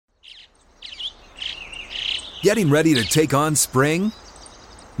Getting ready to take on spring?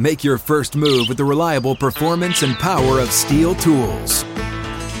 Make your first move with the reliable performance and power of Steel tools.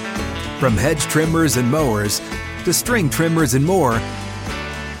 From hedge trimmers and mowers to string trimmers and more,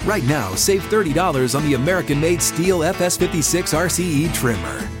 right now save $30 on the American-made Steel FS56 RCE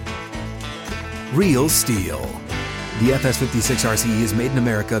trimmer. Real Steel. The FS56 RCE is made in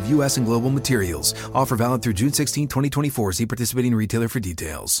America of U.S. and global materials. Offer valid through June 16, 2024. See participating retailer for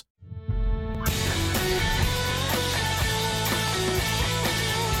details.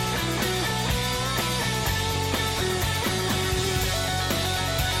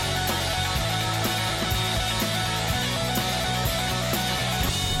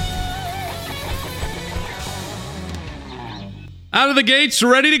 Out of the gates,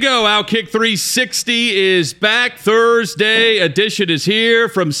 ready to go. Outkick 360 is back. Thursday edition is here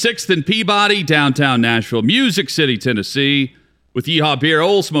from 6th and Peabody, downtown Nashville, Music City, Tennessee, with Yeehaw Beer,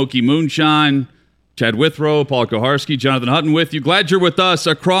 Old Smoky Moonshine, Chad Withrow, Paul Koharski, Jonathan Hutton with you. Glad you're with us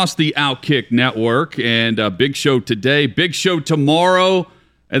across the Outkick network. And a big show today, big show tomorrow,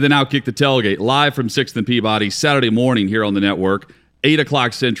 and then Outkick the Tailgate, live from 6th and Peabody, Saturday morning here on the network. 8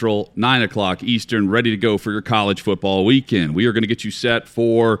 o'clock Central, 9 o'clock Eastern, ready to go for your college football weekend. We are going to get you set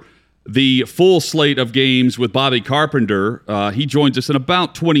for the full slate of games with Bobby Carpenter. He joins us in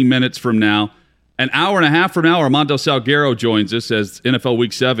about 20 minutes from now. An hour and a half from now, Armando Salguero joins us as NFL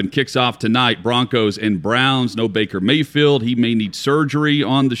Week 7 kicks off tonight. Broncos and Browns. No Baker Mayfield. He may need surgery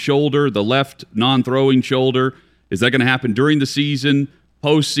on the shoulder, the left non-throwing shoulder. Is that going to happen during the season,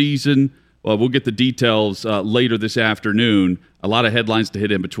 postseason? Well, we'll get the details later this afternoon. A lot of headlines to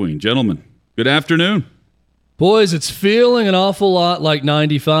hit in between. Gentlemen, good afternoon. Boys, it's feeling an awful lot like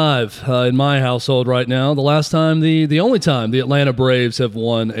 95 in my household right now. The last time, the only time the Atlanta Braves have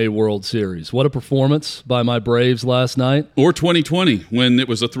won a World Series. What a performance by my Braves last night. Or 2020, when it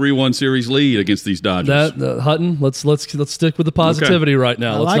was a 3-1 series lead against these Dodgers. Hutton, let's stick with the positivity right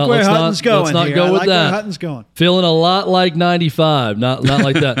now. Let's not go with that. Hutton's going. Feeling a lot like 95, not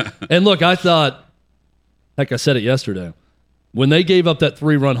like that. And look, I thought, heck, I said it yesterday. When they gave up that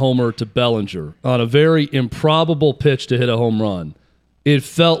 3-run homer to Bellinger on a very improbable pitch to hit a home run, it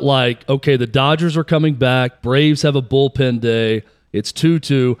felt like, okay, the Dodgers are coming back. Braves have a bullpen day. It's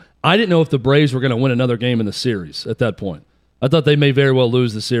 2-2. I didn't know if the Braves were going to win another game in the series at that point. I thought they may very well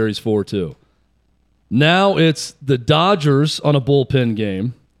lose the series 4-2. Now it's the Dodgers on a bullpen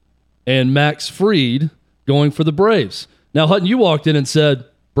game and Max Fried going for the Braves. Now, Hutton, you walked in and said,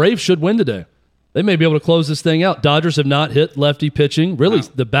 Braves should win today. They may be able to close this thing out. Dodgers have not hit lefty pitching, really,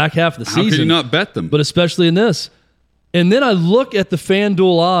 the back half of the season. How can you not bet them? But especially in this. And then I look at the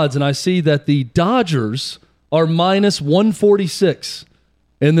FanDuel odds, and I see that the Dodgers are minus 146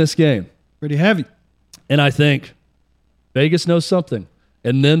 in this game. Pretty heavy. And I think Vegas knows something.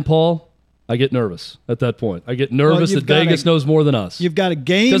 And then, Paul, I get nervous at that point. I get nervous that Vegas knows more than us. You've got a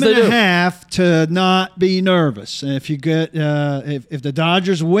game and a half to not be nervous. And if you get if the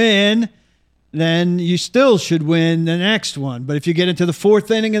Dodgers win, then you still should win the next one. But if you get into the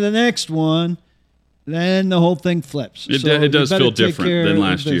fourth inning of the next one, then the whole thing flips. It does feel different than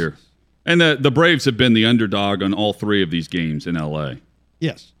last year. And the Braves have been the underdog on all three of these games in L.A.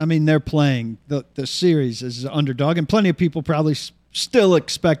 Yes. I mean, they're playing the series as an underdog, and plenty of people probably still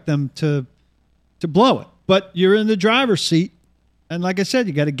expect them to blow it. But you're in the driver's seat, and like I said,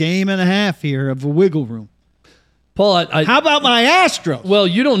 you got a game and a half here of a wiggle room. Paul, how about my Astros? Well,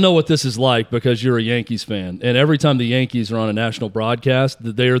 you don't know what this is like because you're a Yankees fan, and every time the Yankees are on a national broadcast,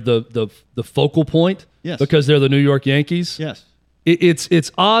 they're the focal point. Yes. Because they're the New York Yankees. Yes.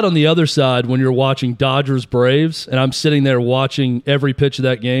 It's odd on the other side when you're watching Dodgers Braves, and I'm sitting there watching every pitch of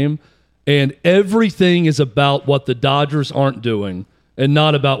that game, and everything is about what the Dodgers aren't doing and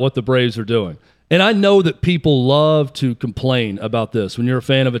not about what the Braves are doing. And I know that people love to complain about this when you're a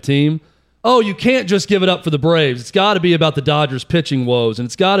fan of a team. Oh, you can't just give it up for the Braves. It's got to be about the Dodgers pitching woes, and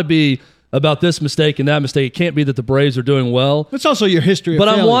it's got to be about this mistake and that mistake. It can't be that the Braves are doing well. It's also your history of But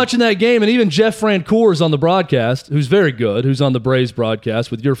failure. I'm watching that game, and even Jeff Francoeur is on the broadcast, who's very good, who's on the Braves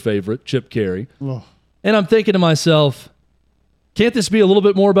broadcast with your favorite, Chip Carey. Oh. And I'm thinking to myself, can't this be a little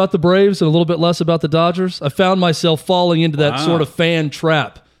bit more about the Braves and a little bit less about the Dodgers? I found myself falling into that sort of fan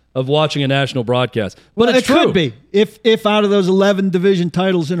trap of watching a national broadcast. But well, it's it true. Could be. If out of those 11 division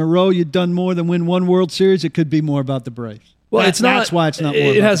titles in a row you'd done more than win one World Series, it could be more about the Braves. Well, that's why it's not more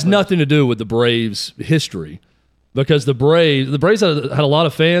It about has the Braves. nothing to do with the Braves' history because the Braves had a lot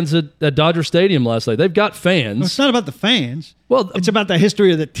of fans at Dodger Stadium last night. They've got fans. No, it's not about the fans. Well, it's about the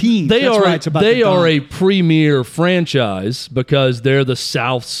history of the team. They They are a premier franchise because they're the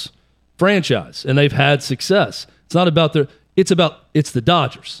South's franchise and they've had success. It's not about it's the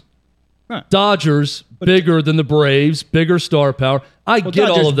Dodgers. Right. Dodgers, bigger than the Braves, bigger star power. I get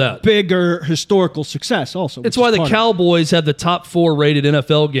all of that. Bigger historical success also. It's why the Cowboys have the top 4 rated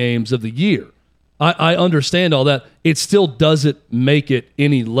NFL games of the year. I understand all that. It still doesn't make it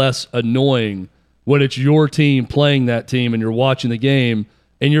any less annoying when it's your team playing that team and you're watching the game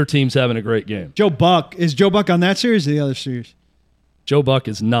and your team's having a great game. Is Joe Buck on that series or the other series? Joe Buck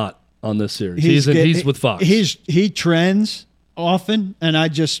is not on this series. He's with Fox. He trends often, and I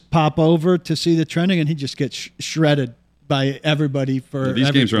just pop over to see the trending, and he just gets shredded by everybody for these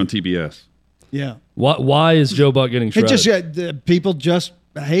games are on TBS. Yeah. Why is Joe Buck getting shredded? People just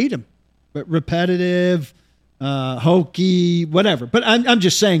hate him. But repetitive, hokey, whatever. But I'm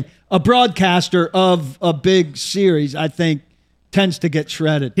just saying, a broadcaster of a big series, I think, tends to get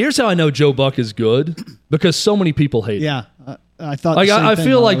shredded. Here's how I know Joe Buck is good, because so many people hate him. Yeah, I thought. I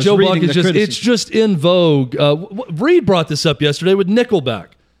feel like Joe Buck is it's just in vogue. Reed brought this up yesterday with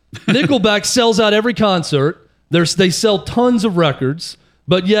Nickelback. Nickelback sells out every concert. They sell tons of records,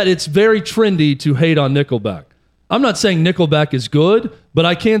 but yet it's very trendy to hate on Nickelback. I'm not saying Nickelback is good, but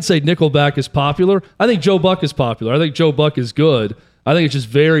I can say Nickelback is popular. I think Joe Buck is popular. I think Joe Buck is good. I think it's just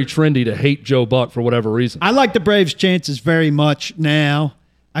very trendy to hate Joe Buck for whatever reason. I like the Braves' chances very much now.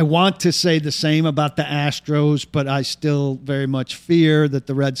 I want to say the same about the Astros, but I still very much fear that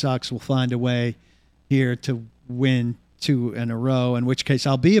the Red Sox will find a way here to win 2 in a row, in which case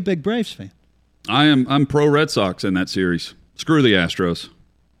I'll be a big Braves fan. I'm pro Red Sox in that series. Screw the Astros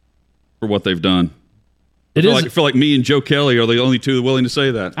for what they've done. I feel like me and Joe Kelly are the only two willing to say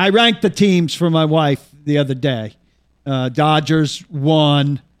that. I ranked the teams for my wife the other day. Dodgers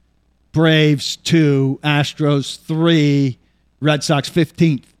 1, Braves 2, Astros 3, Red Sox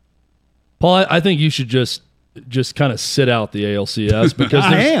 15th. Paul, I think you should just kind of sit out the ALCS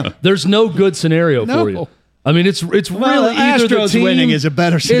because there's no good scenario for you. I mean, it's really either the team winning is a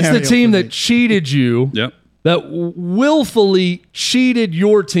better scenario. It's the team that cheated you. Yep. That willfully cheated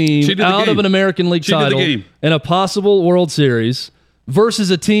your team out of an American League title and a possible World Series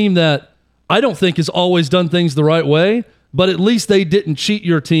versus a team that I don't think has always done things the right way, but at least they didn't cheat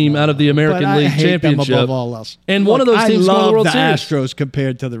your team out of the American League Championship. Them above all else. And one of those teams won the World Series. I love the Astros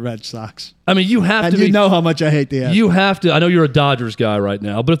compared to the Red Sox. I mean, you have to be. You know how much I hate the Astros. You have to. I know you're a Dodgers guy right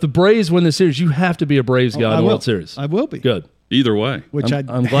now, but if the Braves win the series, you have to be a Braves guy in the World Series. I will be. Good. Either way. Which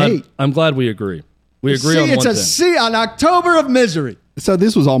I'm hate. I'm glad we agree. We agree on one thing. It's a C on October of misery. So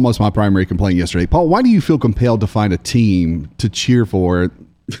this was almost my primary complaint yesterday. Paul, why do you feel compelled to find a team to cheer for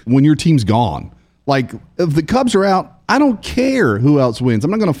when your team's gone? Like, if the Cubs are out, I don't care who else wins.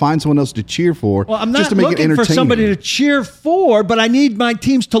 I'm not going to find someone else to cheer for. Well, I'm just not to make it looking for entertaining. somebody to cheer for, but I need my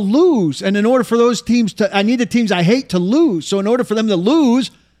teams to lose. And in order for those teams I need the teams I hate to lose. So in order for them to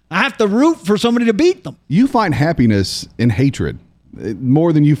lose, I have to root for somebody to beat them. You find happiness in hatred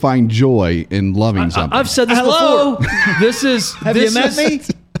more than you find joy in loving something. I've said this before. This is. Have you met me?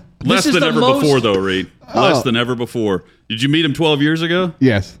 Less than ever before, though, Reed. Less than ever before. Did you meet him 12 years ago?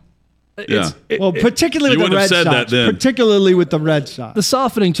 Yes. Yeah. Well, particularly with the Red Sox. Particularly with the Red Sox. The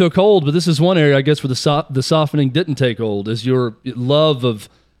softening took hold, but this is one area, I guess, where the softening didn't take hold, is your love of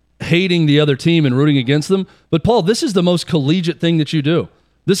hating the other team and rooting against them. But, Paul, this is the most collegiate thing that you do.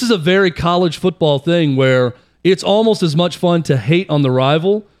 This is a very college football thing where it's almost as much fun to hate on the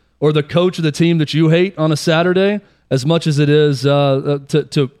rival or the coach of the team that you hate on a Saturday as much as it is to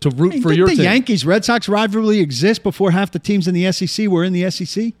root for your team. Did the Yankees-Red Sox rivalry exist before half the teams in the SEC were in the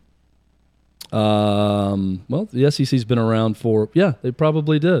SEC? Well, the SEC's been around they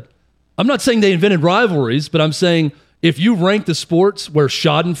probably did. I'm not saying they invented rivalries, but I'm saying if you rank the sports where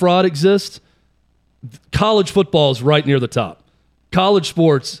schadenfreude exists, college football is right near the top. College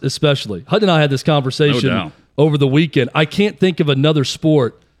sports especially. Hud and I had this conversation over the weekend. I can't think of another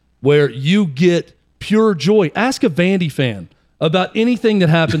sport where you get pure joy. Ask a Vandy fan about anything that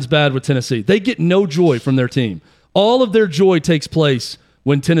happens bad with Tennessee. They get no joy from their team. All of their joy takes place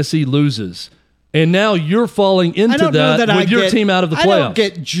when Tennessee loses. And now you're falling into that with your team out of the playoffs. I don't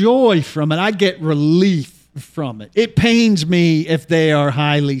get joy from it. I get relief from it. It pains me if they are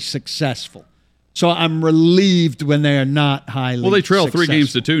highly successful. So I'm relieved when they are not highly successful. Well, they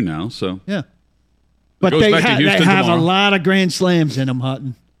trail 3-2 now, so. Yeah. But they have a lot of grand slams in them,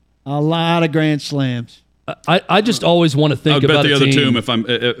 Hutton. A lot of grand slams. I just always want to think about the a other team. two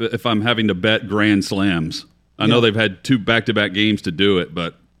if I'm having to bet grand slams. I know they've had 2 back-to-back games to do it,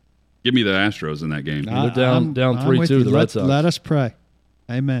 but give me the Astros in that game. They're down 3-2 to the Red Sox. Let us pray.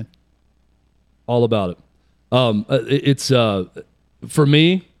 Amen. All about it. It's for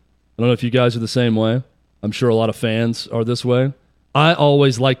me, I don't know if you guys are the same way. I'm sure a lot of fans are this way. I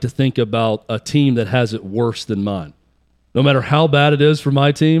always like to think about a team that has it worse than mine. No matter how bad it is for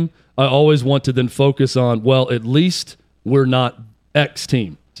my team, I always want to then focus on, well, at least we're not X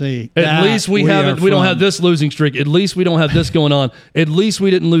team. See, at least we don't have this losing streak. At least we don't have this going on. At least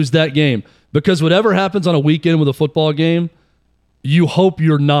we didn't lose that game. Because whatever happens on a weekend with a football game, you hope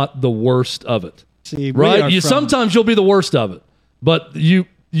you're not the worst of it. See, right? Sometimes you'll be the worst of it. But you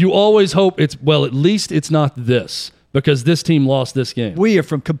always hope it's, well, at least it's not this, because this team lost this game. We are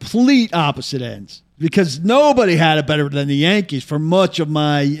from complete opposite ends, because nobody had it better than the Yankees for much of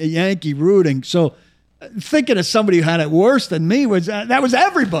my Yankee rooting. So thinking of somebody who had it worse than me that was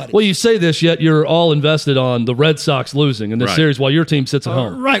everybody. Well, you say this, yet you're all invested on the Red Sox losing in this series while your team sits at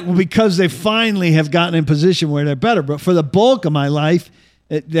home. Right. Well, because they finally have gotten in position where they're better. But for the bulk of my life,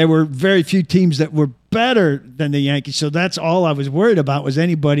 there were very few teams that were better than the Yankees. So that's all I was worried about, was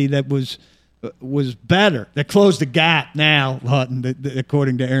anybody that was better. They closed the gap now, Hutton.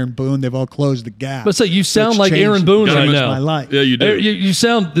 According to Aaron Boone, they've all closed the gap. But say you sound like Aaron Boone right now. My life. Yeah, you do. You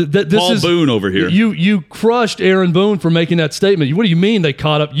sound this Paul Boone over here. You crushed Aaron Boone for making that statement. What do you mean they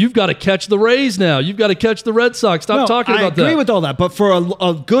caught up? You've got to catch the Rays now. You've got to catch the Red Sox. Stop talking about that. I agree with all that. But for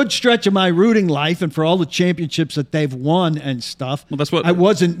a good stretch of my rooting life, and for all the championships that they've won and stuff, well, that's what I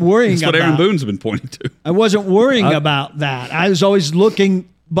wasn't worrying about. That's what Aaron Boone's been pointing to. I wasn't worrying about that. I was always looking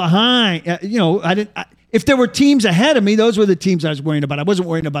behind. If there were teams ahead of me, those were the teams I was worrying about. I wasn't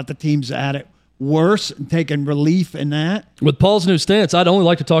worrying about the teams that had it worse and taking relief in that. With Paul's new stance, I'd only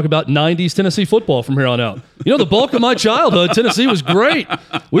like to talk about 90s Tennessee football from here on out. The bulk of my childhood, Tennessee was great.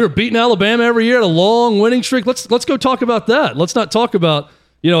 We were beating Alabama every year at a long winning streak. Let's go talk about that. Let's not talk about,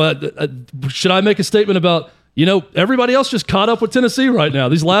 should I make a statement about, everybody else just caught up with Tennessee right now.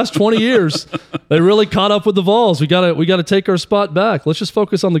 These last 20 years, they really caught up with the Vols. We got to take our spot back. Let's just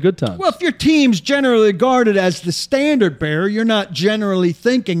focus on the good times. Well, if your team's generally regarded as the standard bearer, you're not generally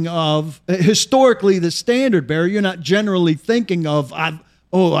thinking of, historically the standard bearer, you're not generally thinking of,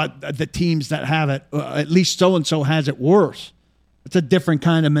 the teams that have it, at least so-and-so has it worse. It's a different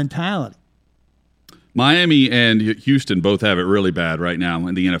kind of mentality. Miami and Houston both have it really bad right now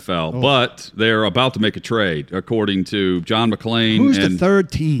in the NFL, but they're about to make a trade, according to John McClain. Who's and the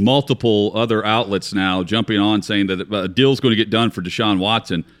third team? Multiple other outlets now jumping on saying that a deal's going to get done for Deshaun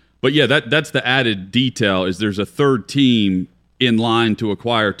Watson. But yeah, that's the added detail, is there's a third team in line to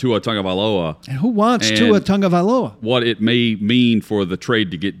acquire Tua Tagovailoa. And who wants Tua Tagovailoa? What it may mean for the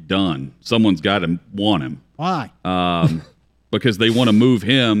trade to get done. Someone's got to want him. Why? Because they want to move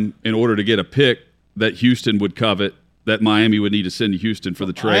him in order to get a pick that Houston would covet, that Miami would need to send to Houston for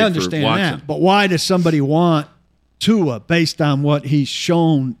the trade for Watson. I understand that, but why does somebody want Tua based on what he's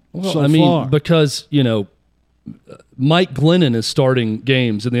shown so far? Because, Mike Glennon is starting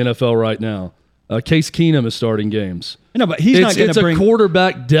games in the NFL right now. Case Keenum is starting games. But he's not going to bring... It's a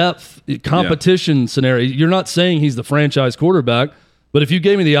quarterback depth competition scenario. You're not saying he's the franchise quarterback, but if you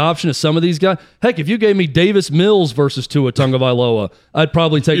gave me the option of some of these guys, heck, if you gave me Davis Mills versus Tua Tagovailoa, I'd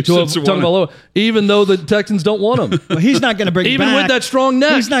probably take Tua Tagovailoa, even though the Texans don't want him. Well, he's not going to bring even back, with that strong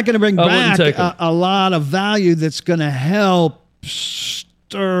neck. He's not going to bring back a lot of value that's going to help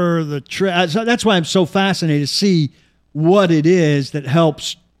stir the trade. That's why I'm so fascinated to see what it is that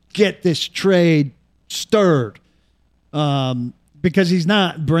helps get this trade stirred. Because he's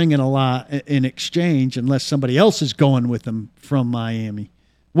not bringing a lot in exchange unless somebody else is going with him from Miami.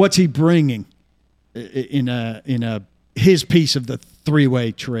 What's he bringing in his piece of the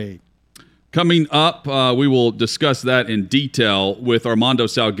three-way trade? Coming up, we will discuss that in detail with Armando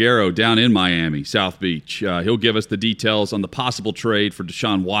Salguero down in Miami, South Beach. He'll give us the details on the possible trade for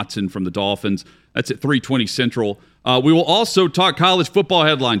Deshaun Watson from the Dolphins. That's at 3:20 Central. We will also talk college football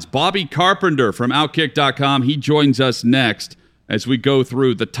headlines. Bobby Carpenter from Outkick.com, he joins us next as we go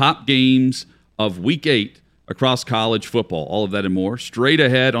through the top games of Week 8 across college football. All of that and more straight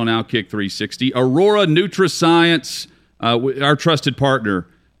ahead on Outkick 360. Aurora NutriScience, our trusted partner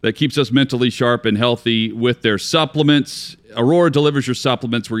that keeps us mentally sharp and healthy with their supplements. Aurora delivers your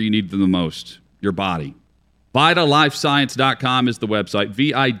supplements where you need them the most, your body. VidaLifeScience.com is the website,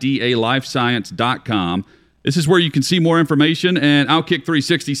 VidaLifeScience.com. This is where you can see more information, and Outkick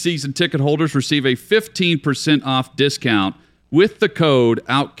 360 season ticket holders receive a 15% off discount with the code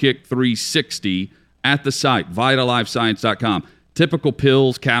OutKick360 at the site, VidaLifeScience.com. Typical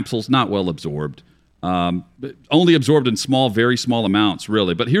pills, capsules, not well absorbed. Only absorbed in small, very small amounts,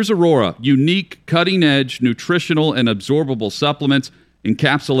 really. But here's Aurora, unique, cutting-edge, nutritional, and absorbable supplements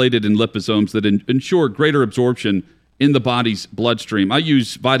encapsulated in liposomes that ensure greater absorption in the body's bloodstream. I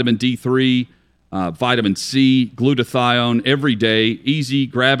use vitamin D3, vitamin C, glutathione every day. Easy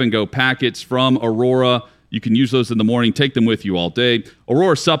grab-and-go packets from Aurora. You can use those in the morning, take them with you all day.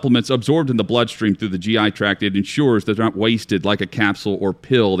 Aurora supplements absorbed in the bloodstream through the GI tract. It ensures they're not wasted like a capsule or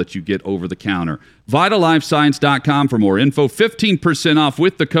pill that you get over the counter. VitaLifeScience.com for more info. 15% off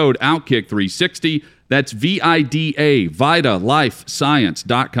with the code OutKick360. That's VIDA,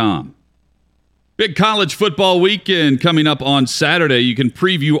 VitaLifeScience.com. Big college football weekend coming up on Saturday. You can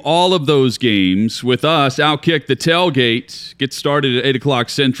preview all of those games with us. Outkick the Tailgate gets started at 8 o'clock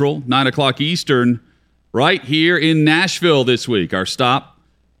Central, 9 o'clock Eastern, right here in Nashville this week. Our stop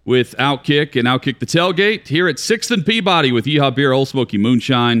with Outkick and Outkick the Tailgate here at 6th and Peabody with Yeehaw Beer, Old Smoky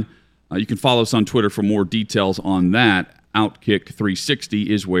Moonshine. You can follow us on Twitter for more details on that. Outkick360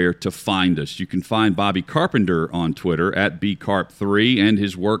 is where to find us. You can find Bobby Carpenter on Twitter at bcarp3 and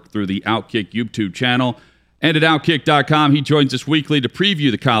his work through the Outkick YouTube channel and at Outkick.com. He joins us weekly to preview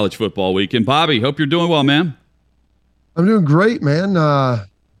the college football weekend. Bobby, hope you're doing well, man. I'm doing great, man.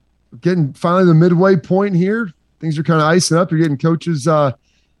 Getting finally the midway point here. Things are kind of icing up. You're getting coaches,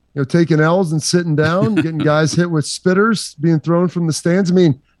 taking L's and sitting down, getting guys hit with spitters being thrown from the stands. I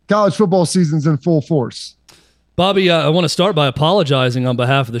mean, college football season's in full force. Bobby, I want to start by apologizing on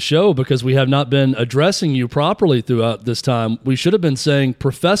behalf of the show because we have not been addressing you properly throughout this time. We should have been saying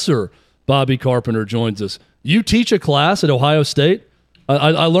Professor Bobby Carpenter joins us. You teach a class at Ohio State?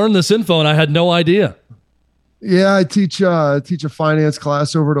 I learned this info and I had no idea. Yeah, I teach a finance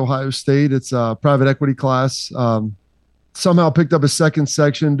class over at Ohio State. It's a private equity class. Somehow picked up a second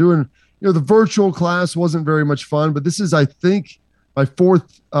section. Doing, the virtual class wasn't very much fun, but this is, I think, my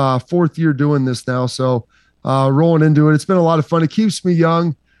fourth year doing this now. So rolling into it. It's been a lot of fun. It keeps me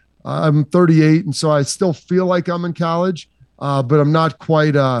young. I'm 38, and so I still feel like I'm in college, but I'm not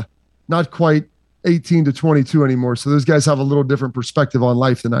quite 18 to 22 anymore. So those guys have a little different perspective on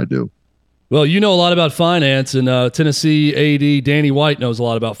life than I do. Well, you know a lot about finance, and Tennessee AD Danny White knows a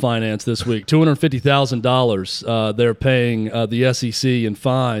lot about finance this week. $250,000 they're paying the SEC in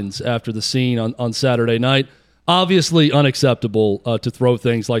fines after the scene on Saturday night. Obviously unacceptable to throw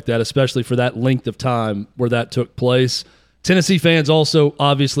things like that, especially for that length of time where that took place. Tennessee fans also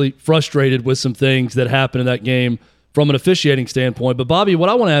obviously frustrated with some things that happened in that game from an officiating standpoint. But, Bobby, what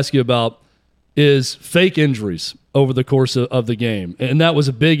I want to ask you about is fake injuries over the course of the game. And that was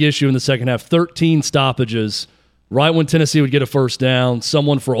a big issue in the second half. 13 stoppages. Right when Tennessee would get a first down,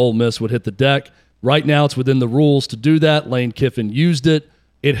 someone for Ole Miss would hit the deck. Right now it's within the rules to do that. Lane Kiffin used it.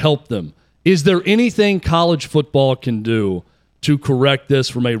 It helped them. Is there anything college football can do to correct this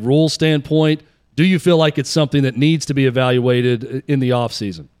from a rule standpoint? Do you feel like it's something that needs to be evaluated in the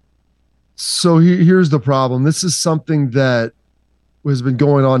offseason? So here's the problem. This is something that has been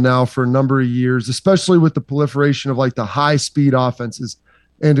going on now for a number of years, especially with the proliferation of like the high-speed offenses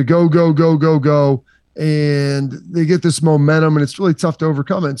and to go, and they get this momentum, and it's really tough to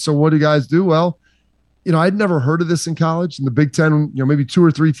overcome it. So what do guys do? Well, I'd never heard of this in college. In the Big Ten, maybe 2 or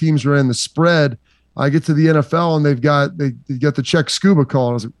 3 teams ran the spread. I get to the NFL and they got the check scuba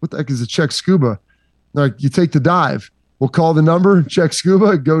call. I was like, what the heck is a check scuba? They're like, you take the dive. We'll call the number, check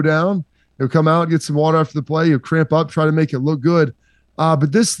scuba, go down. You'll come out, get some water after the play. You'll cramp up, try to make it look good.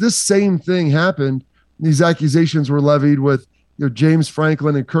 But this same thing happened. These accusations were levied with James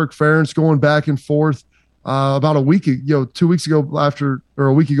Franklin and Kirk Ferentz going back and forth. About a week, 2 weeks ago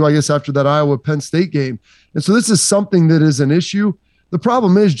a week ago, I guess, after that Iowa Penn State game. And so this is something that is an issue. The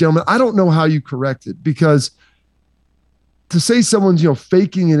problem is, gentlemen, I don't know how you correct it, because to say someone's,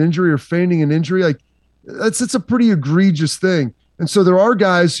 faking an injury or feigning an injury, like it's a pretty egregious thing. And so there are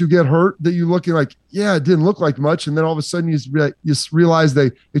guys who get hurt that you looking like, yeah, it didn't look like much. And then all of a sudden you realize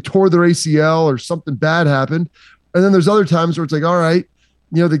they tore their ACL or something bad happened. And then there's other times where it's like, all right,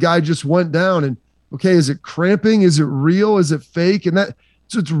 the guy just went down, and okay, is it cramping? Is it real? Is it fake? And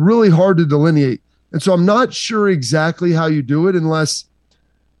so it's really hard to delineate. And so I'm not sure exactly how you do it unless,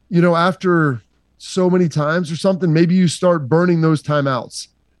 after so many times or something, maybe you start burning those timeouts.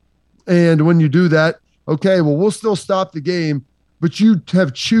 And when you do that, okay, well, we'll still stop the game, but you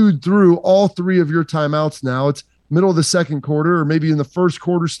have chewed through all 3 of your timeouts now. It's middle of the second quarter or maybe in the first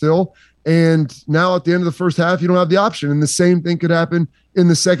quarter still. And now at the end of the first half, you don't have the option. And the same thing could happen in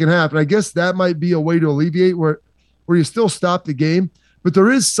the second half. And I guess that might be a way to alleviate where you still stop the game, but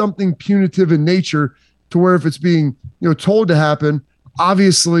there is something punitive in nature to where if it's being, told to happen,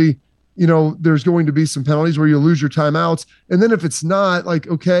 obviously, there's going to be some penalties where you lose your timeouts. And then if it's not, like,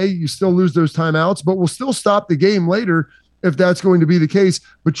 okay, you still lose those timeouts, but we'll still stop the game later if that's going to be the case,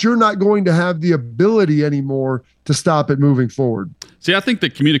 but you're not going to have the ability anymore to stop it moving forward. See, I think the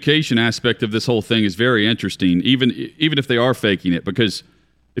communication aspect of this whole thing is very interesting, even if they are faking it, because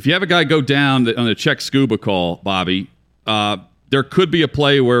if you have a guy go down on a check scuba call, Bobby, there could be a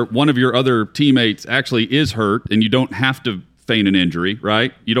play where one of your other teammates actually is hurt and you don't have to feign an injury,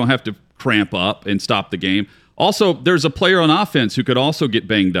 right? You don't have to cramp up and stop the game. Also, there's a player on offense who could also get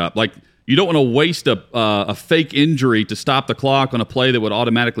banged up. Like, you don't want to waste a fake injury to stop the clock on a play that would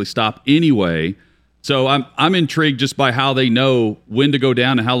automatically stop anyway. So I'm intrigued just by how they know when to go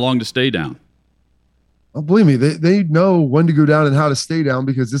down and how long to stay down. Oh, believe me, they know when to go down and how to stay down,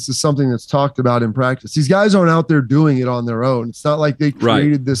 because this is something that's talked about in practice. These guys aren't out there doing it on their own. It's not like they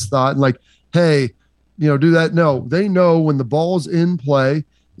created this thought and like, hey, do that. No, they know when the ball's in play,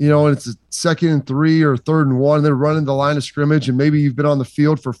 and it's a 2nd and 3 or 3rd and 1, they're running the line of scrimmage, and maybe you've been on the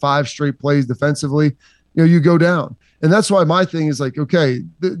field for 5 straight plays defensively, you go down. And that's why my thing is like, okay,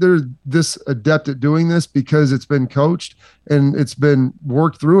 they're this adept at doing this because it's been coached and it's been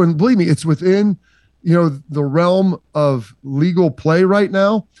worked through. And believe me, it's within the realm of legal play right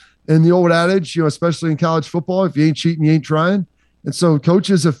now. And the old adage, especially in college football, if you ain't cheating, you ain't trying. And so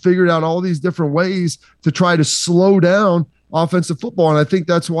coaches have figured out all these different ways to try to slow down offensive football. And I think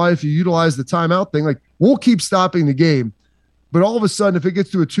that's why if you utilize the timeout thing, like, we'll keep stopping the game. But all of a sudden, if it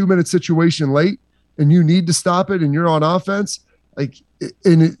gets to a 2-minute situation late and you need to stop it and you're on offense,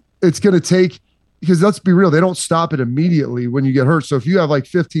 it's going to take, because let's be real, they don't stop it immediately when you get hurt. So if you have like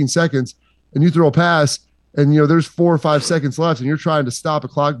 15 seconds and you throw a pass and there's 4 or 5 seconds left and you're trying to stop a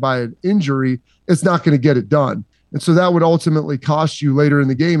clock by an injury, it's not going to get it done. And so that would ultimately cost you later in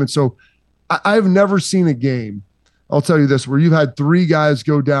the game. And so I've never seen a game, I'll tell you this, where you've had 3 guys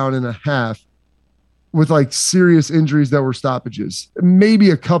go down in a half with like serious injuries that were stoppages. Maybe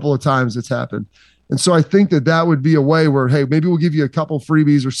a couple of times it's happened. And so I think that would be a way where, hey, maybe we'll give you a couple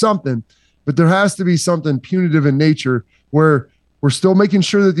freebies or something, but there has to be something punitive in nature where we're still making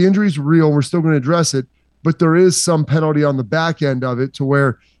sure that the injury is real and we're still going to address it, but there is some penalty on the back end of it to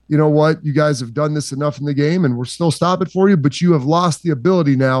where, you know what, you guys have done this enough in the game and we're still stopping for you, but you have lost the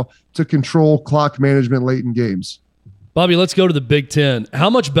ability now to control clock management late in games. Bobby, let's go to the Big Ten. How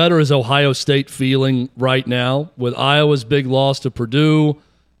much better is Ohio State feeling right now with Iowa's big loss to Purdue?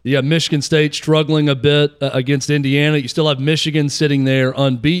 You have Michigan State struggling a bit against Indiana. You still have Michigan sitting there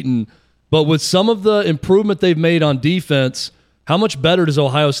unbeaten. But with some of the improvement they've made on defense, how much better does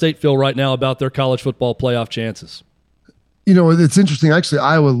Ohio State feel right now about their college football playoff chances? It's interesting. Actually,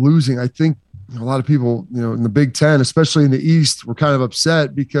 Iowa losing, I think a lot of people, in the Big Ten, especially in the East, were kind of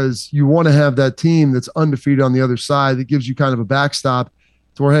upset because you want to have that team that's undefeated on the other side that gives you kind of a backstop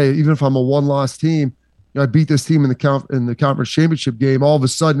to where, hey, even if I'm a one-loss team, I beat this team in the conference championship game, all of a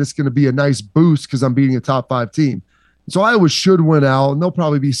sudden it's going to be a nice boost because I'm beating a top 5 team. So Iowa should win out, and they'll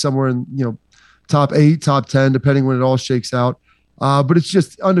probably be somewhere in top 8, top 10, depending when it all shakes out. But it's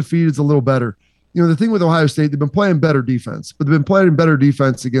just undefeated is a little better. The thing with Ohio State, they've been playing better defense, but they've been playing better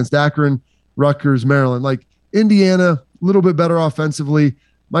defense against Akron, Rutgers, Maryland. Like Indiana, a little bit better offensively.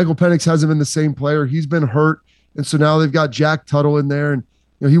 Michael Penix hasn't been the same player. He's been hurt, and so now they've got Jack Tuttle in there, and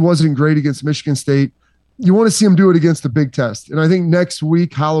he wasn't great against Michigan State. You want to see him do it against the big test. And I think next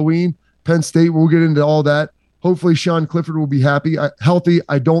week, Halloween, Penn State, we'll get into all that. Hopefully Sean Clifford will be healthy.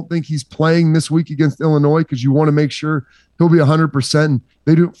 I don't think he's playing this week against Illinois because you want to make sure he'll be 100%. And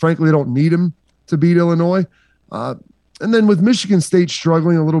they don't need him to beat Illinois. And then with Michigan State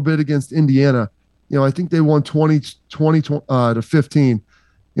struggling a little bit against Indiana, I think they won 20 to 15.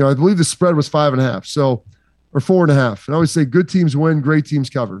 I believe the spread was 5.5. So, or 4.5. And I always say good teams win, great teams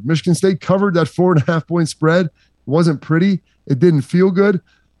cover. Michigan State covered that 4.5 point spread. It wasn't pretty. It didn't feel good,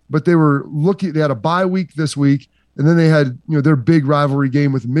 but they were looking, they had a bye week this week, and then they had, their big rivalry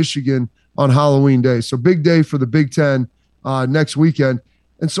game with Michigan on Halloween day. So big day for the Big Ten next weekend.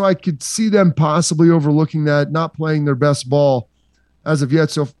 And so I could see them possibly overlooking that, not playing their best ball as of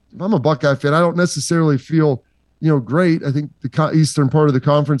yet. So if I'm a Buckeye fan, I don't necessarily feel, great. I think the eastern part of the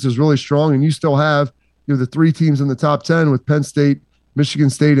conference is really strong, and you still have, the 3 teams in the top 10 with Penn State, Michigan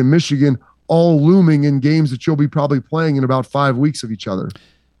State, and Michigan all looming in games that you'll be probably playing in about 5 weeks of each other.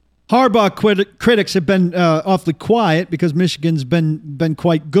 Harbaugh critics have been awfully quiet because Michigan's been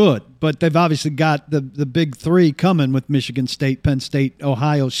quite good, but they've obviously got the big 3 coming with Michigan State, Penn State,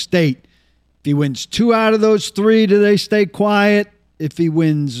 Ohio State. If he wins 2 out of those 3, do they stay quiet? If he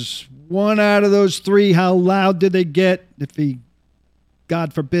wins 1 out of those 3, how loud do they get? If he,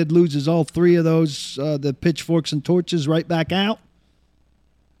 God forbid, loses all 3 of those, the pitchforks and torches right back out?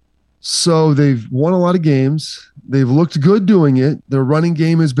 So they've won a lot of games. They've looked good doing it. Their running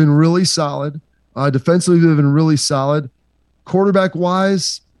game has been really solid. Defensively, they've been really solid.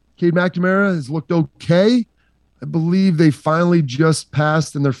 Quarterback-wise, Cade McNamara has looked okay. I believe they finally just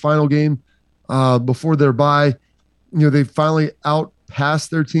passed in their final game before their bye. They finally outpassed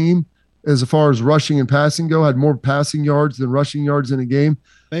their team as far as rushing and passing go, had more passing yards than rushing yards in a game.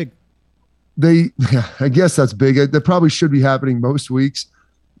 Big. I guess that's big. That probably should be happening most weeks.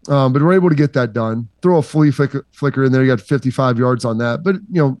 But we're able to get that done. Throw a flea flicker in there. You got 55 yards on that. But,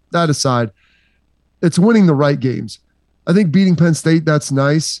 that aside, it's winning the right games. I think beating Penn State, that's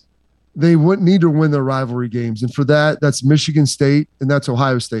nice. They wouldn't need to win their rivalry games. And for that, that's Michigan State and that's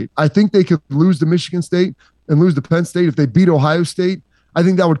Ohio State. I think they could lose to Michigan State and lose to Penn State. If they beat Ohio State, I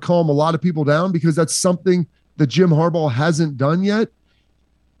think that would calm a lot of people down because that's something that Jim Harbaugh hasn't done yet.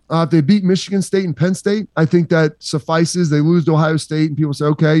 If they beat Michigan State and Penn State, I think that suffices. They lose to Ohio State and people say,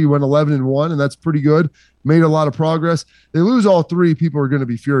 okay, you went 11-1 and that's pretty good. Made a lot of progress. They lose all three, people are going to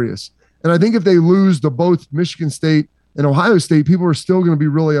be furious. And I think if they lose to both Michigan State and Ohio State, people are still going to be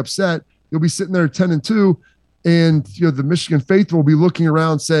really upset. You'll be sitting there 10-2 and the Michigan faithful will be looking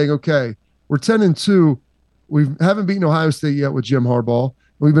around saying, okay, we're 10-2. We haven't beaten Ohio State yet with Jim Harbaugh.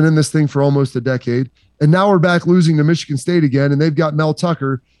 We've been in this thing for almost a decade. And now we're back losing to Michigan State again. And they've got Mel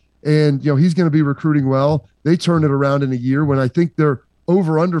Tucker and, he's going to be recruiting well. They turned it around in a year when I think their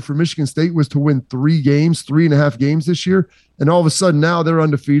over-under for Michigan State was to win 3.5 games this year. And all of a sudden now they're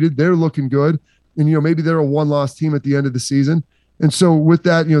undefeated. They're looking good. And, maybe they're a one-loss team at the end of the season. And so with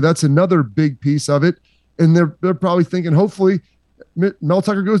that, that's another big piece of it. And they're probably thinking, hopefully, Mel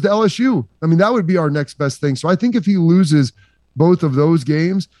Tucker goes to LSU. I mean, that would be our next best thing. So I think if he loses both of those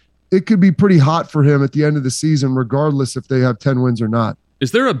games, it could be pretty hot for him at the end of the season, regardless if they have 10 wins or not.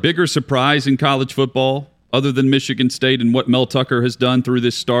 Is there a bigger surprise in college football other than Michigan State and what Mel Tucker has done through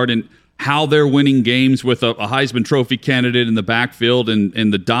this start and how they're winning games with a Heisman Trophy candidate in the backfield and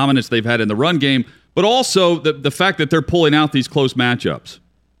the dominance they've had in the run game, but also the fact that they're pulling out these close matchups?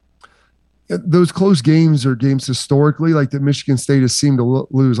 Those close games are games historically like that Michigan State has seemed to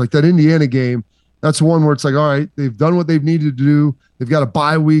lose. Like that Indiana game, that's one where it's like, all right, they've done what they've needed to do. They've got a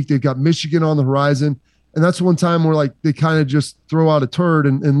bye week. They've got Michigan on the horizon. And that's one time where like they kind of just throw out a turd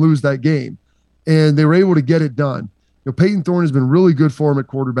and lose that game. And they were able to get it done. Peyton Thorne has been really good for them at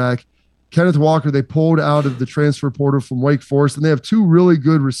quarterback. Kenneth Walker, they pulled out of the transfer portal from Wake Forest, and they have two really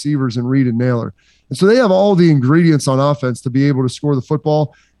good receivers in Reed and Naylor. And so they have all the ingredients on offense to be able to score the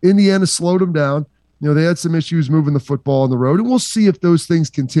football. Indiana slowed them down. They had some issues moving the football on the road, and we'll see if those things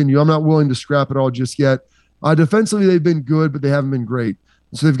continue. I'm not willing to scrap it all just yet. Defensively, they've been good, but they haven't been great.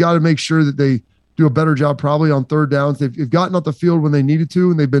 So they've got to make sure that they do a better job probably on third downs. They've gotten off the field when they needed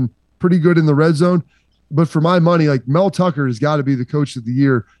to, and they've been pretty good in the red zone. But for my money, like Mel Tucker has got to be the coach of the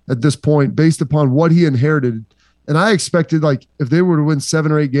year at this point based upon what he inherited. And I expected, like, if they were to win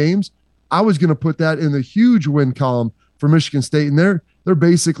 7 or 8 games, I was going to put that in the huge win column for Michigan State. And they're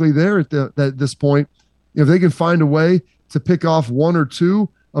basically there at this point. If they can find a way to pick off 1 or 2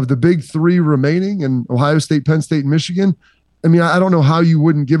 of the big 3 remaining in Ohio State, Penn State, and Michigan, I mean, I don't know how you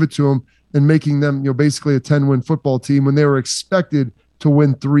wouldn't give it to them and making them, basically a 10-win football team when they were expected to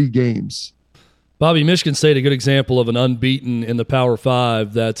win 3 games. Bobby, Michigan State, a good example of an unbeaten in the Power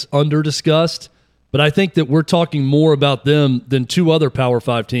 5 that's under-discussed, but I think that we're talking more about them than 2 other Power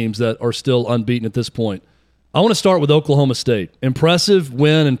 5 teams that are still unbeaten at this point. I want to start with Oklahoma State. Impressive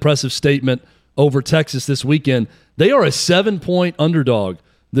win, impressive statement over Texas this weekend. They are a 7-point underdog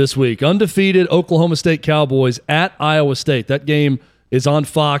this week. Undefeated Oklahoma State Cowboys at Iowa State. That game is on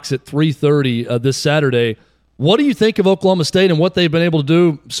Fox at 3:30 this Saturday. What do you think of Oklahoma State and what they've been able to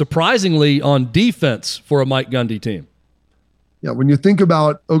do, surprisingly, on defense for a Mike Gundy team? Yeah, when you think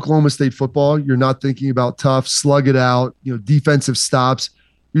about Oklahoma State football, you're not thinking about tough, slug it out, defensive stops.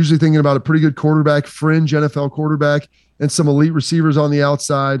 Usually thinking about a pretty good quarterback, fringe NFL quarterback, and some elite receivers on the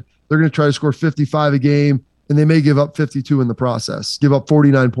outside. They're going to try to score 55 a game, and they may give up 52 in the process, give up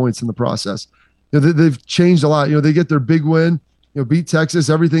 49 points in the process. They've changed a lot. They get their big win, beat Texas.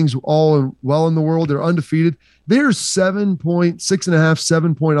 Everything's all well in the world. They're undefeated. They're 6.5,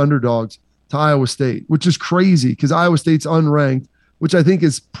 7-point underdogs to Iowa State, which is crazy because Iowa State's unranked, which I think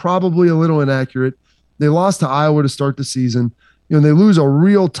is probably a little inaccurate. They lost to Iowa to start the season. And they lose a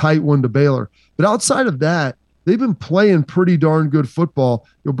real tight one to Baylor. But outside of that, they've been playing pretty darn good football.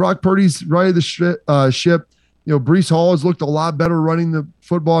 Brock Purdy's righted the ship. Breece Hall has looked a lot better running the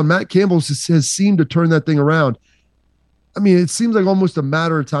football, and Matt Campbell has seemed to turn that thing around. I mean, it seems like almost a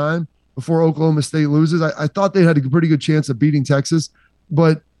matter of time before Oklahoma State loses. I thought they had a pretty good chance of beating Texas,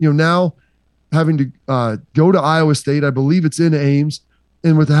 but now having to go to Iowa State, I believe it's in Ames,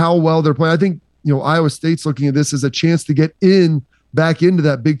 and with how well they're playing, I think Iowa State's looking at this as a chance to get back into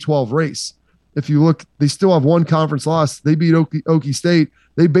that Big 12 race. If you look, they still have 1 conference loss. They beat Okie State.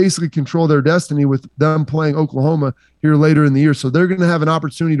 They basically control their destiny with them playing Oklahoma here later in the year. So they're going to have an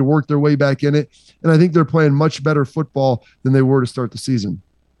opportunity to work their way back in it. And I think they're playing much better football than they were to start the season.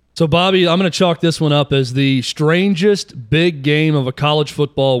 So, Bobby, I'm going to chalk this one up as the strangest big game of a college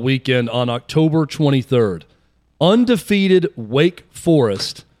football weekend on October 23rd. Undefeated Wake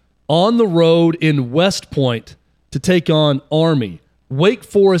Forest on the road in West Point to take on Army. Wake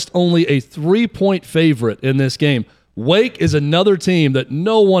Forest only a 3-point favorite in this game. Wake is another team that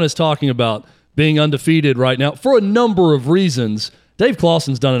no one is talking about being undefeated right now for a number of reasons. Dave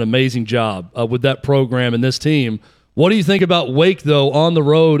Clawson's done an amazing job with that program and this team. What do you think about Wake, though, on the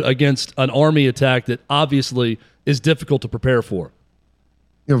road against an Army attack that obviously is difficult to prepare for?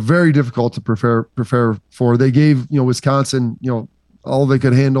 Very difficult to prepare for. They gave, Wisconsin, all they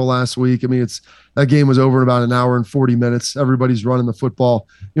could handle last week. I mean, that game was over in about an hour and 40 minutes. Everybody's running the football.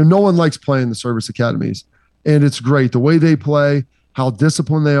 No one likes playing the service academies, and it's great. The way they play, how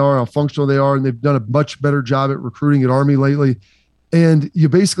disciplined they are, how functional they are, and they've done a much better job at recruiting at Army lately. And you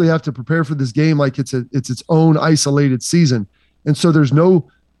basically have to prepare for this game like it's its own isolated season. And so there's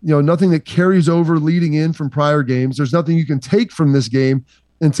nothing that carries over leading in from prior games. There's nothing you can take from this game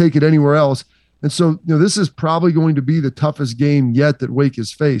and take it anywhere else. And so, this is probably going to be the toughest game yet that Wake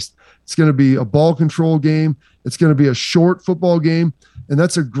has faced. It's going to be a ball control game. It's going to be a short football game. And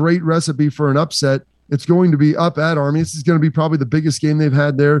that's a great recipe for an upset. It's going to be up at Army. This is going to be probably the biggest game they've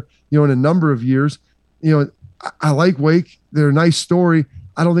had there, in a number of years. I like Wake. They're a nice story.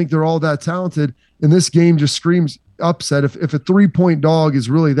 I don't think they're all that talented. And this game just screams upset. If a 3-point dog is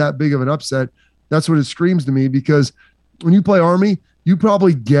really that big of an upset, that's what it screams to me, because when you play Army, you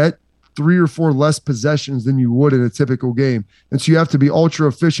probably get 3 or 4 less possessions than you would in a typical game. And so you have to be ultra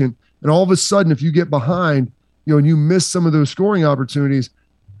efficient. And all of a sudden, if you get behind, and you miss some of those scoring opportunities,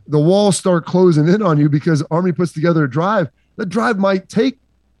 the walls start closing in on you because Army puts together a drive. That drive might take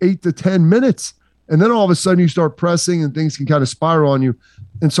 8 to 10 minutes. And then all of a sudden you start pressing and things can kind of spiral on you.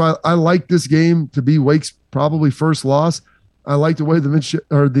 And so I like this game to be Wake's probably first loss. I like the way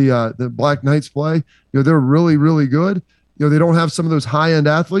the Black Knights play. They're really, really good. They don't have some of those high-end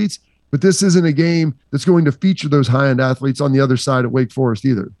athletes, but this isn't a game that's going to feature those high-end athletes on the other side at Wake Forest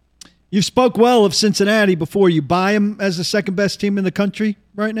either. You spoke well of Cincinnati before. You buy them as the second best team in the country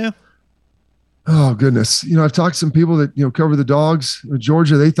right now? Oh, goodness. I've talked to some people that, cover the Dogs.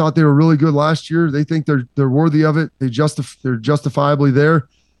 Georgia, they thought they were really good last year. They think they're worthy of it. They're justifiably there.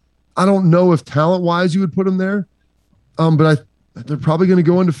 I don't know if talent-wise you would put them there, but they're probably going to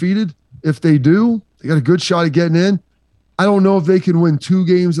go undefeated. If they do, they got a good shot at getting in. I don't know if they can win 2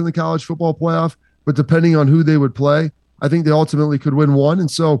 games in the college football playoff, but depending on who they would play, I think they ultimately could win 1.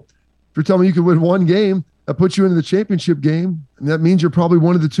 And so if you're telling me you could win 1 game, that puts you into the championship game, and that means you're probably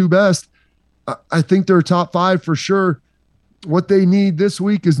one of the 2 best. I think they're top 5 for sure. What they need this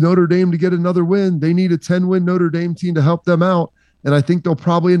week is Notre Dame to get another win. They need a 10-win Notre Dame team to help them out, and I think they'll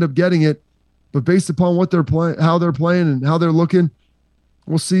probably end up getting it. But based upon what they're playing, how they're playing, and how they're looking,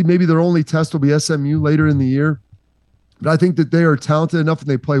 we'll see. Maybe their only test will be SMU later in the year. But I think that they are talented enough and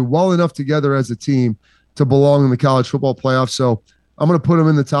they play well enough together as a team to belong in the college football playoff. So I'm going to put them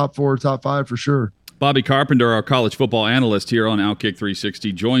in the top 4, top 5 for sure. Bobby Carpenter, our college football analyst here on Outkick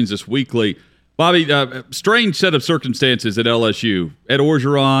 360, joins us weekly. Bobby, strange set of circumstances at LSU. Ed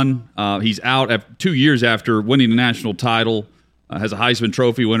Orgeron, he's out 2 years after winning the national title, has a Heisman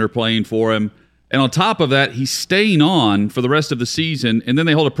Trophy winner playing for him. And on top of that, he's staying on for the rest of the season. And then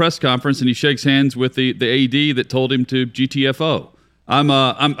they hold a press conference and he shakes hands with the AD that told him to GTFO.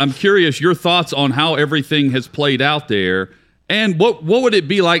 I'm curious your thoughts on how everything has played out there. And what would it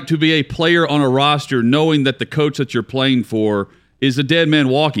be like to be a player on a roster knowing that the coach that you're playing for is a dead man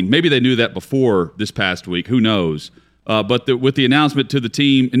walking? Maybe they knew that before this past week. Who knows? But with the announcement to the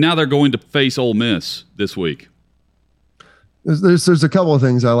team, and now they're going to face Ole Miss this week. There's a couple of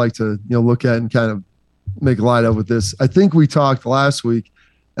things I like to look at and kind of make light of with this. I think we talked last week,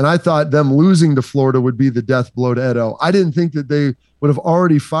 and I thought them losing to Florida would be the death blow to Edo. I didn't think that they would have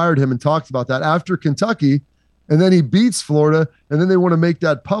already fired him and talked about that after Kentucky, and then he beats Florida, and then they want to make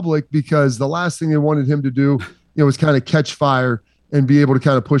that public because the last thing they wanted him to do, was kind of catch fire and be able to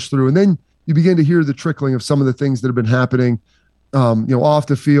kind of push through. And then you begin to hear the trickling of some of the things that have been happening, off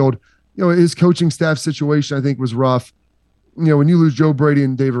the field. His coaching staff situation, I think, was rough. When you lose Joe Brady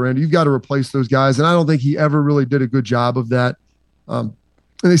and Dave Aranda, you've got to replace those guys. And I don't think he ever really did a good job of that. And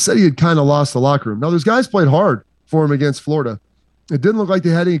they said he had kind of lost the locker room. Now, those guys played hard for him against Florida. It didn't look like they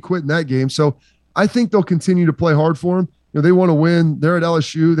had any quit in that game. So I think they'll continue to play hard for him. They want to win. They're at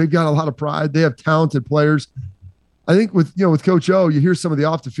LSU. They've got a lot of pride. They have talented players. I think with Coach O, you hear some of the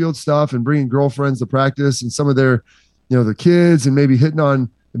off the field stuff and bringing girlfriends to practice and some of their, the kids and maybe hitting on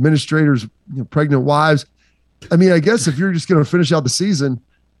administrators, pregnant wives. I mean, I guess if you're just going to finish out the season,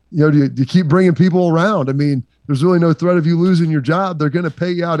 do you keep bringing people around? I mean, there's really no threat of you losing your job. They're going to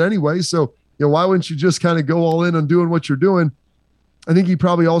pay you out anyway. So, why wouldn't you just kind of go all in on doing what you're doing? I think he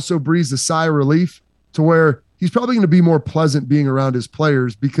probably also breathes a sigh of relief to where he's probably going to be more pleasant being around his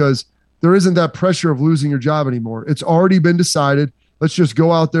players because there isn't that pressure of losing your job anymore. It's already been decided. Let's just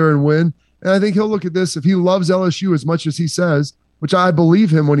go out there and win. And I think he'll look at this. If he loves LSU as much as he says, which I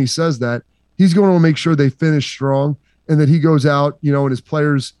believe him when he says that, he's going to make sure they finish strong and that he goes out, and his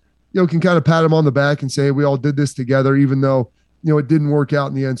players, can kind of pat him on the back and say, hey, we all did this together, even though, it didn't work out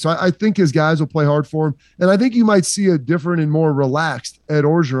in the end. So I think his guys will play hard for him. And I think you might see a different and more relaxed Ed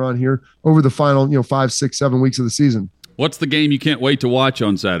Orgeron here over the final, 5, 6, 7 weeks of the season. What's the game you can't wait to watch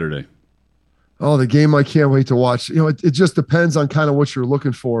on Saturday? Oh, the game I can't wait to watch. It just depends on kind of what you're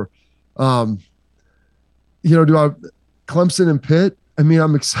looking for. Do Clemson and Pitt? I mean,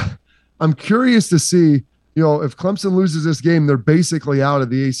 I'm excited. I'm curious to see, if Clemson loses this game, they're basically out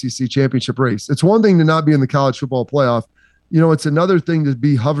of the ACC championship race. It's one thing to not be in the college football playoff. It's another thing to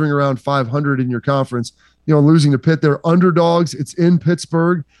be hovering around 500 in your conference, losing to Pitt. They're underdogs. It's in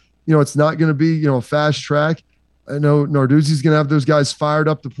Pittsburgh. It's not going to be, a fast track. I know Narduzzi's going to have those guys fired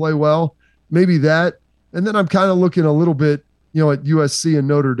up to play well. Maybe that. And then I'm kind of looking a little bit, at USC and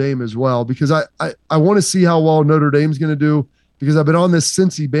Notre Dame as well, because I want to see how well Notre Dame's going to do, because I've been on this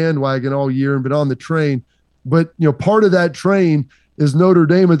Cincy bandwagon all year and been on the train. But, part of that train is Notre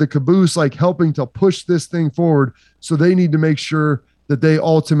Dame at the caboose, like helping to push this thing forward. So they need to make sure that they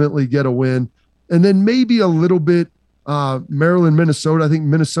ultimately get a win. And then maybe a little bit Maryland, Minnesota. I think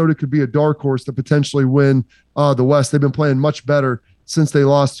Minnesota could be a dark horse to potentially win the West. They've been playing much better since they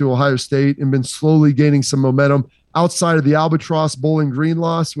lost to Ohio State and been slowly gaining some momentum outside of the Albatross Bowling Green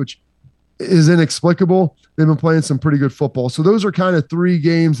loss, which is inexplicable. They've been playing some pretty good football. So those are kind of 3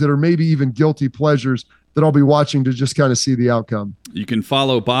 games that are maybe even guilty pleasures that I'll be watching to just kind of see the outcome. You can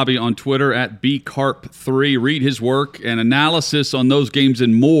follow Bobby on Twitter at bcarp3. Read his work and analysis on those games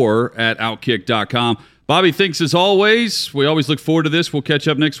and more at Outkick.com. Bobby, thanks as always. We always look forward to this. We'll catch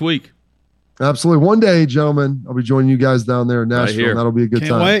up next week. Absolutely. One day, gentlemen, I'll be joining you guys down there in Nashville, and that'll be a good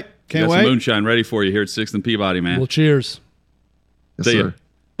time. Can't wait. Some moonshine ready for you here at 6th and Peabody, man. Well, cheers. Yes, sir.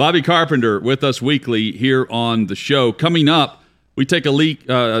 Bobby Carpenter with us weekly here on the show. Coming up, we take a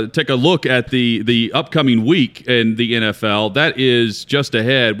look at the upcoming week in the NFL. That is just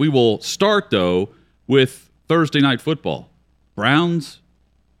ahead. We will start, though, with Thursday Night Football. Browns.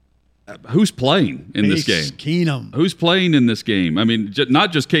 Who's playing in this game? Keenum. Who's playing in this game? I mean,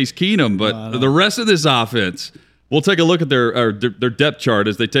 not just Case Keenum, but the rest of this offense. We'll take a look at their depth chart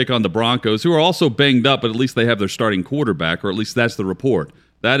as they take on the Broncos, who are also banged up, but at least they have their starting quarterback, or at least that's the report.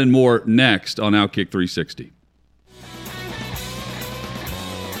 That and more next on Outkick 360.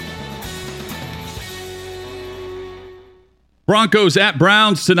 Broncos at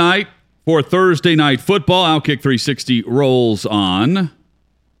Browns tonight for Thursday Night Football. Outkick 360 rolls on.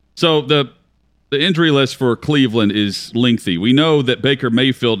 So the injury list for Cleveland is lengthy. We know that Baker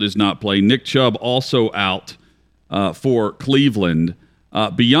Mayfield is not playing. Nick Chubb also out for Cleveland.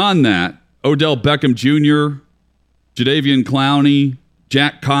 Beyond that, Odell Beckham Jr., Jadeveon Clowney,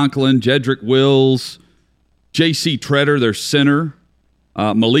 Jack Conklin, Jedrick Wills, J.C. Treader, their center,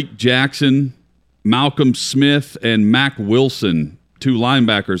 Malik Jackson, Malcolm Smith, and Mack Wilson, 2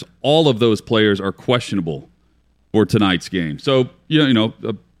 linebackers. All of those players are questionable for tonight's game. So,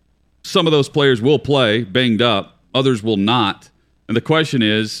 some of those players will play banged up. Others will not. And the question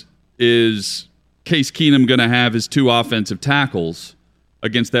is Case Keenum going to have his 2 offensive tackles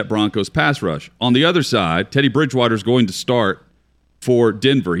against that Broncos pass rush? On the other side, Teddy Bridgewater is going to start for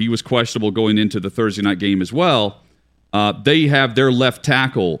Denver. He was questionable going into the Thursday night game as well. They have their left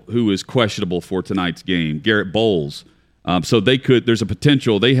tackle who is questionable for tonight's game, Garrett Bowles. So there's a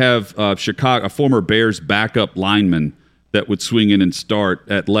potential. They have Chicago, a former Bears backup lineman that would swing in and start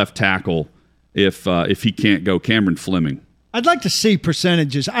at left tackle if he can't go, Cameron Fleming. I'd like to see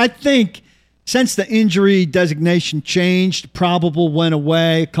percentages. I think since the injury designation changed, probable went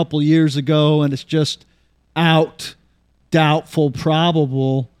away a couple years ago, and it's just out, doubtful,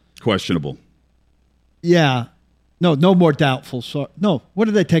 probable. Questionable. Yeah. No more doubtful. So, no, what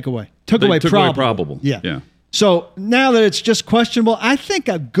did they take away? Took away probable. Yeah. So now that it's just questionable, I think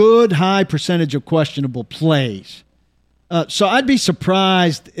a good high percentage of questionable plays. So I'd be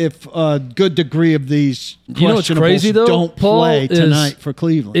surprised if a good degree of these questionables crazy, though, don't Paul, play tonight for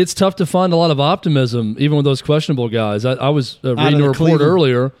Cleveland. It's tough to find a lot of optimism, even with those questionable guys. I was reading a report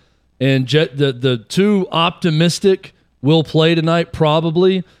earlier, and the 2 optimistic will play tonight,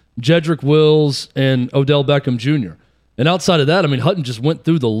 probably Jedrick Wills and Odell Beckham Jr. And outside of that, I mean, Hutton just went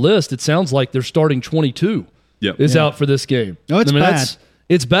through the list. It sounds like their starting 22 is out for this game. No, it's bad.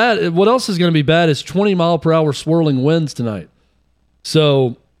 It's bad. What else is going to be bad is 20-mile-per-hour swirling winds tonight.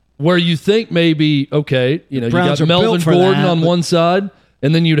 So where you think maybe, okay, you Browns got are Melvin built for Gordon that, on but- one side,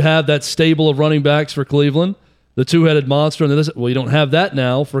 and then you'd have that stable of running backs for Cleveland, the two-headed monster. And then well, you don't have that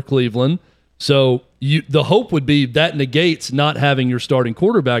now for Cleveland. So the hope would be that negates not having your starting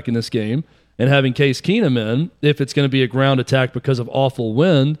quarterback in this game and having Case Keenum in if it's going to be a ground attack because of awful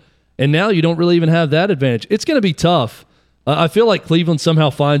wind. And now you don't really even have that advantage. It's going to be tough. I feel like Cleveland somehow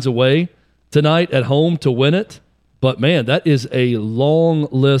finds a way tonight at home to win it. But, man, that is a long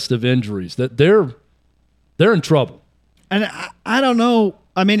list of injuries that they're in trouble. And I don't know.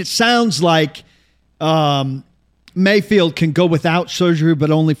 I mean, it sounds like Mayfield can go without surgery,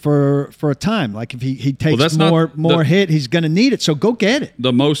 but only for a time. Like if he takes more hit, he's going to need it. So go get it.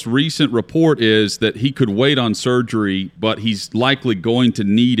 The most recent report is that he could wait on surgery, but he's likely going to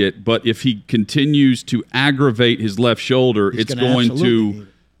need it. But if he continues to aggravate his left shoulder, it's going to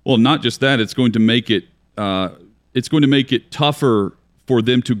well, not just that. It's going to make it. It's going to make it tougher for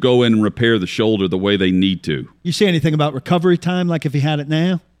them to go in and repair the shoulder the way they need to. You see anything about recovery time, like if he had it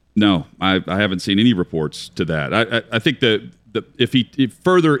now? No, I haven't seen any reports to that. I think that if he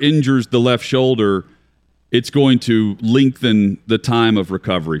further injures the left shoulder, it's going to lengthen the time of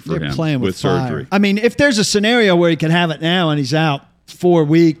recovery for him playing with surgery. I mean, if there's a scenario where he can have it now and he's out 4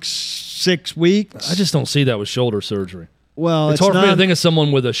 weeks, 6 weeks. I just don't see that with shoulder surgery. Well, it's hard for me to think of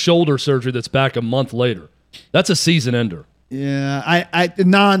someone with a shoulder surgery that's back a month later. That's a season ender. Yeah, I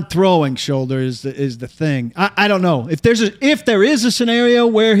non-throwing shoulder is the thing. I don't know if there is a scenario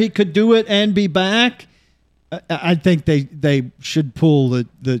where he could do it and be back. I think they should pull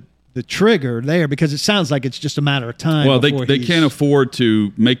the trigger there because it sounds like it's just a matter of time. Well, they can't afford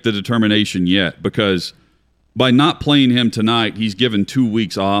to make the determination yet because by not playing him tonight, he's given 2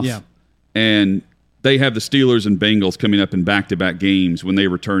 weeks off. Yeah. And they have the Steelers and Bengals coming up in back-to-back games when they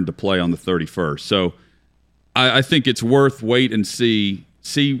return to play on the 31st. So I think it's worth wait and see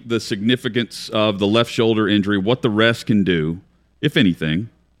the significance of the left shoulder injury, what the rest can do, if anything,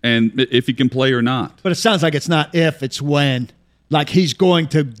 and if he can play or not. But it sounds like it's not if, it's when. Like he's going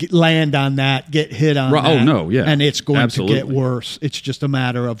to land on that, get hit on that. Oh, no, yeah. And it's going Absolutely. to get worse. It's just a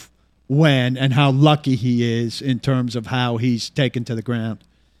matter of when and how lucky he is in terms of how he's taken to the ground.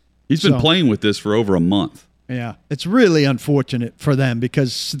 He's been playing with this for over a month. Yeah, it's really unfortunate for them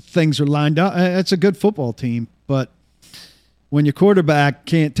because things are lined up. It's a good football team, but when your quarterback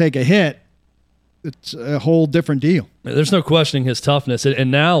can't take a hit, it's a whole different deal. There's no questioning his toughness.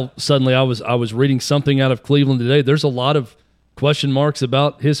 And now suddenly I was reading something out of Cleveland today. There's a lot of question marks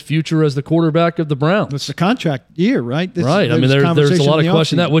about his future as the quarterback of the Browns. It's a contract year, right? Right. I mean, there's a lot of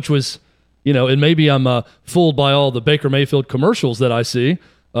question that, which was, and maybe I'm fooled by all the Baker Mayfield commercials that I see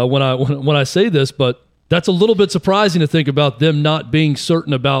when I say this, but that's a little bit surprising to think about them not being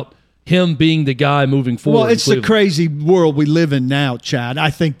certain about him being the guy moving forward. Well, it's the crazy world we live in now, Chad.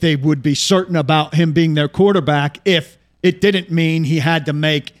 I think they would be certain about him being their quarterback if it didn't mean he had to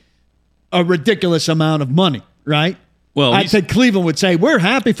make a ridiculous amount of money, right? Well, I think Cleveland would say, we're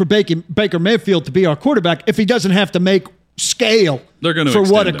happy for Baker Mayfield to be our quarterback if he doesn't have to make scale for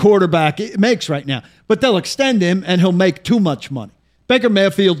what a quarterback makes right now. But they'll extend him, and he'll make too much money. Baker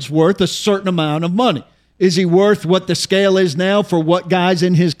Mayfield's worth a certain amount of money. Is he worth what the scale is now for what guys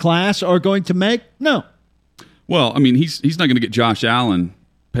in his class are going to make? No. Well, I mean, he's not going to get Josh Allen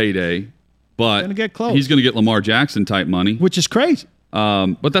payday, but he's going to get Lamar Jackson type money, which is crazy.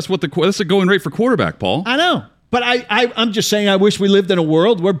 But that's the going rate for quarterback, Paul. I know, but I'm just saying I wish we lived in a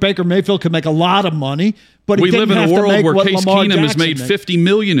world where Baker Mayfield could make a lot of money, but he didn't have to make what Lamar Jackson where Case Keenum has made $50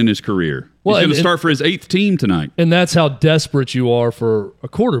 million in his career. Well, he's going to start for his 8th team tonight, and that's how desperate you are for a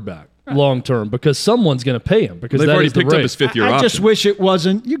quarterback. Long term, because someone's going to pay him. Because they've already picked up his 5th-year option. I just wish it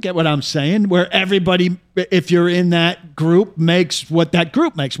wasn't. You get what I'm saying? Where everybody, if you're in that group, makes what that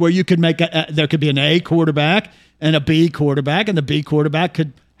group makes. Where you could make there could be an A quarterback and a B quarterback, and the B quarterback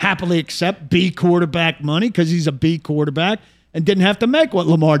could happily accept B quarterback money because he's a B quarterback and didn't have to make what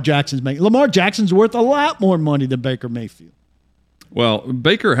Lamar Jackson's making. Lamar Jackson's worth a lot more money than Baker Mayfield. Well,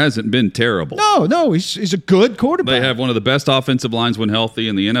 Baker hasn't been terrible. No, he's a good quarterback. They have one of the best offensive lines when healthy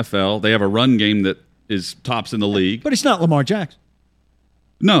in the NFL. They have a run game that is tops in the league. But it's not Lamar Jackson.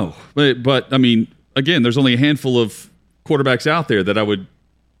 No, but I mean, again, there's only a handful of quarterbacks out there that I would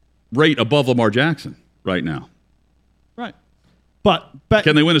rate above Lamar Jackson right now. Right. But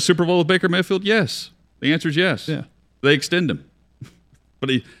can they win a Super Bowl with Baker Mayfield? Yes. The answer is yes. Yeah. They extend him. But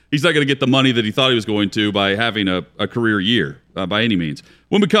he's not going to get the money that he thought he was going to by having a career year by any means.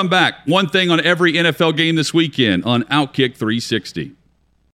 When we come back, one thing on every NFL game this weekend on Outkick 360.